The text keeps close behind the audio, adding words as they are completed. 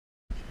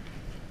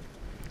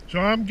So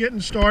I'm getting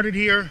started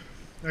here.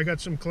 I got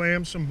some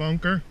clams, some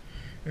bunker,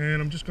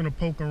 and I'm just going to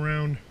poke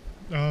around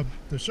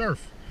the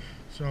surf.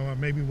 So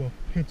maybe we'll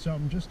hit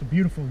something. Just a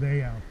beautiful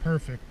day out.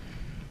 Perfect.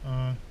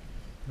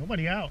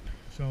 Nobody out.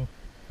 So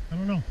I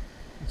don't know.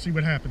 Let's see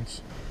what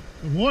happens.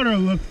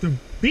 The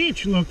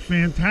beach looked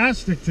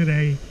fantastic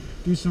today.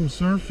 Do some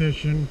surf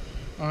fishing.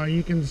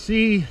 You can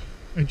see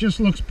it just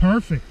looks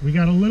perfect. We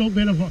got a little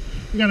bit of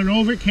we got an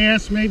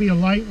overcast, maybe a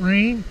light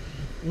rain,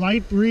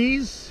 light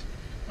breeze.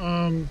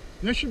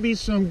 There should be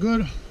some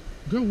good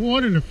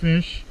water to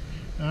fish.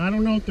 I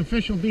don't know if the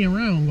fish will be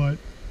around, but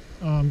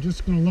I'm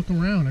just going to look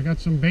around. I got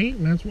some bait,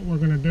 and that's what we're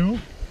going to do.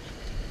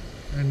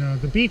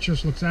 And the beach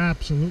just looks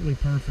absolutely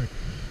perfect.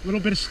 A little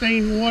bit of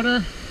stained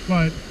water,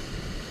 but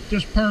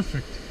just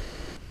perfect.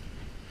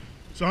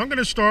 So I'm going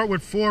to start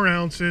with 4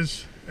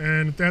 ounces,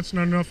 and if that's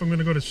not enough, I'm going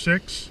to go to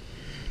 6.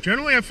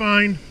 Generally, I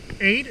find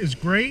 8 is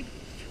great,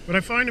 but I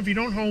find if you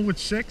don't hold with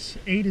 6,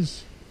 8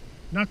 is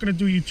not going to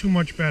do you too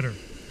much better.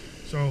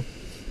 So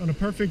on a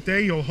perfect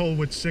day, you'll hold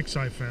with 6,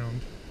 I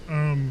found.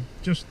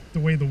 Just the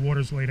way the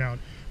water's laid out.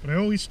 But I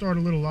always start a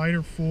little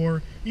lighter,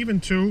 4, even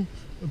 2.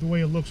 The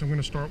way it looks, I'm going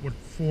to start with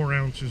 4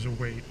 ounces of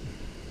weight.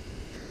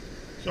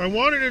 So I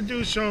wanted to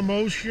do some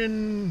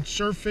ocean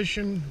surf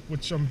fishing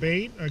with some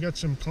bait. I got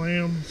some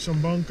clam,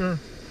 some bunker,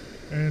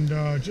 and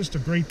just a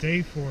great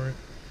day for it.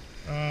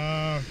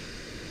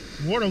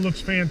 Water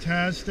looks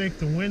fantastic.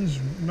 The wind's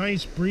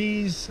nice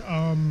breeze.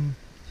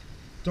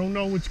 Don't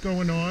know what's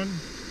going on,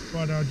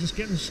 but just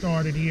getting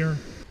started here.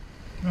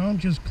 I'm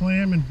just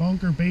clam and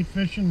bunker bait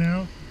fishing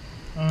now.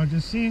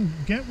 Just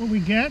get what we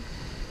get.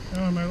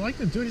 I like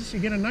to do this to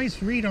get a nice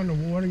read on the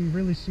water. You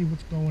really see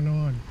what's going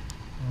on.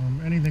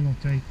 Anything will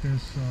take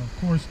this. Of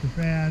course, the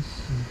bass,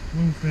 and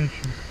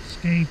bluefish, and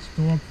skates,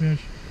 dogfish,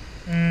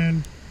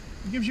 and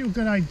it gives you a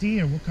good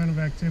idea what kind of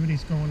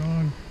activity's going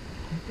on.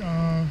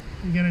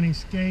 You get any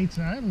skates?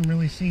 I haven't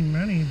really seen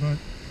many, but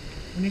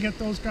when you get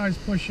those guys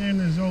push in,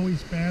 there's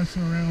always bass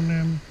around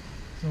them.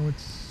 So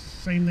it's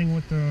same thing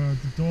with the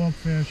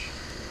dogfish,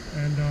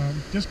 and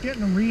just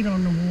getting a read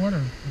on the water,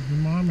 the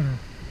thermometer.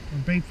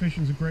 Bait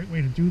fishing is a great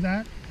way to do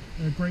that.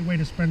 A great way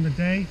to spend the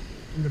day.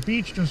 And the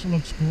beach just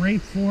looks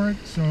great for it,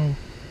 so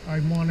I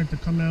wanted to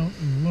come out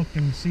and look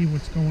and see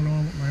what's going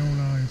on with my own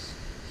eyes.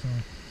 So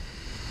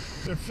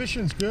the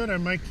fishing's good. I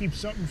might keep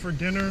something for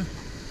dinner.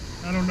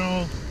 I don't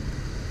know.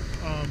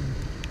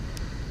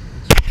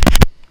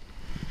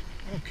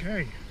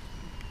 Okay,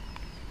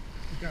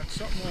 we got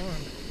something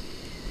on.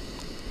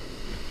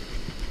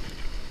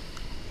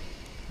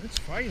 It's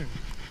fighting.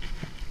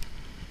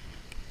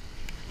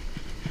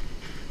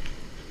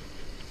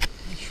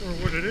 Not sure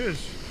what it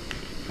is.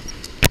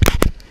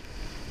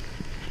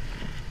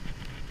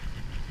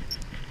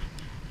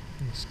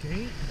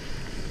 Skate.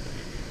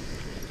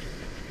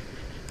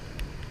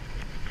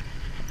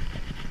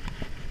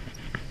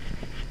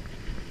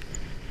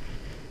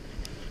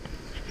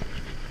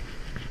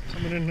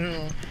 Coming in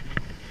now.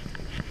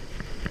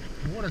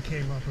 The water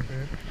came up a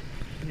bit.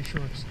 Pretty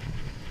sure it's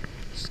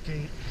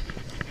skate.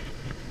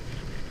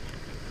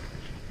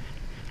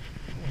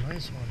 Oh,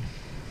 nice one.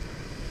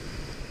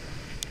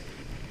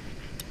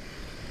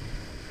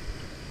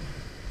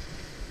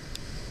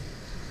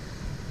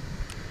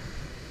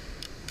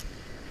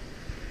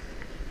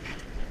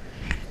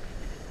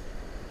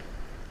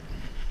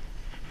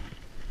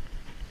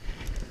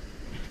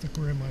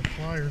 Grab my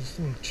pliers. It's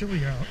a little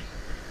chilly out.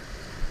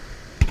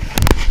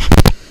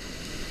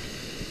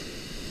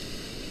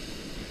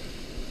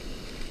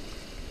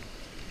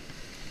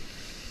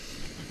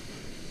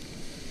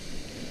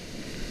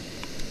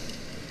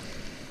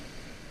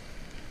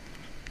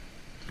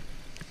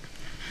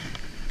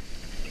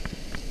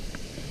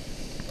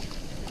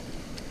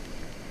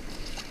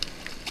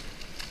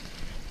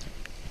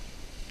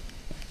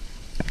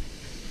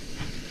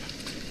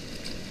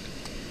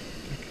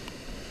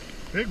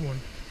 Big one.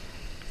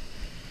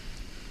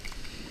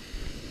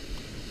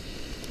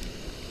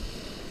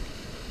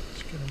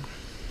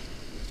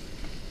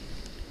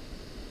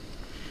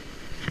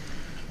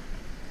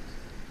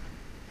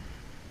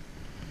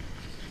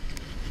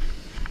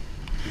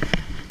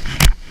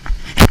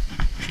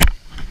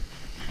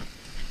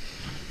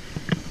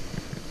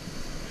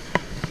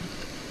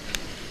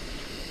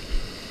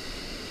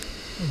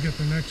 We'll get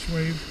the next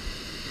wave.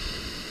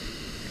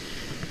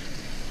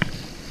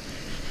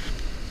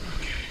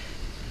 Okay.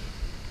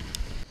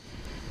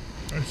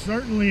 I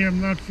certainly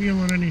am not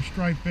feeling any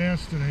striped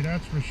bass today,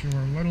 that's for sure,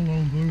 let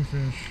alone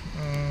bluefish.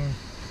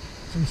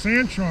 Some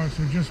sand sharks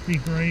would just be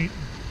great,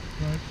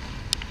 but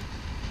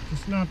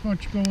just not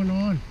much going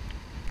on.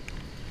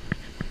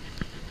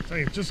 I tell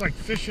you, it's just like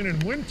fishing in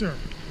winter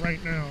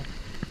right now.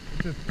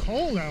 It's just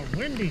cold out,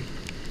 windy.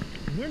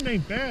 The wind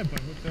ain't bad,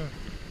 but with the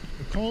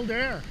cold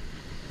air,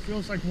 it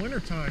feels like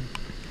wintertime.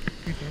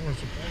 There's a boat.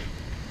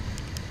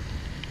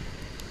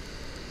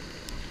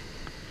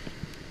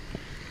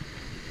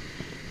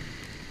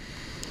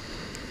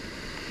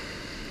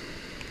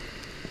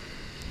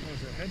 That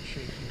was a head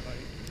shaking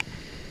bite.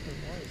 It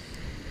was.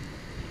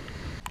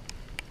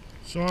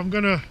 So I'm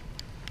gonna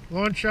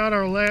launch out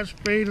our last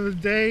bait of the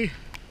day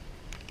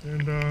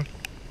and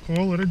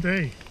call it a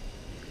day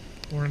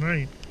or a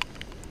night.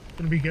 It's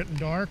gonna be getting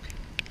dark,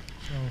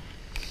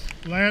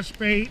 so last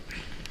bait,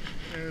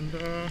 and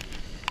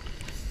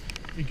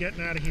be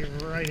getting out of here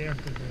right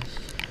after this,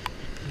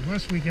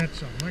 unless we get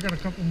some. I got a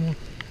couple more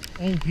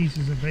old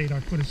pieces of bait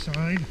I put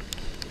aside,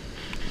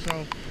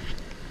 so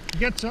if we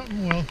get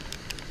something, we'll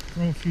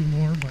throw a few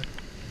more, but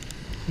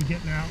we're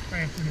getting out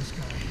after this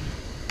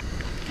guy.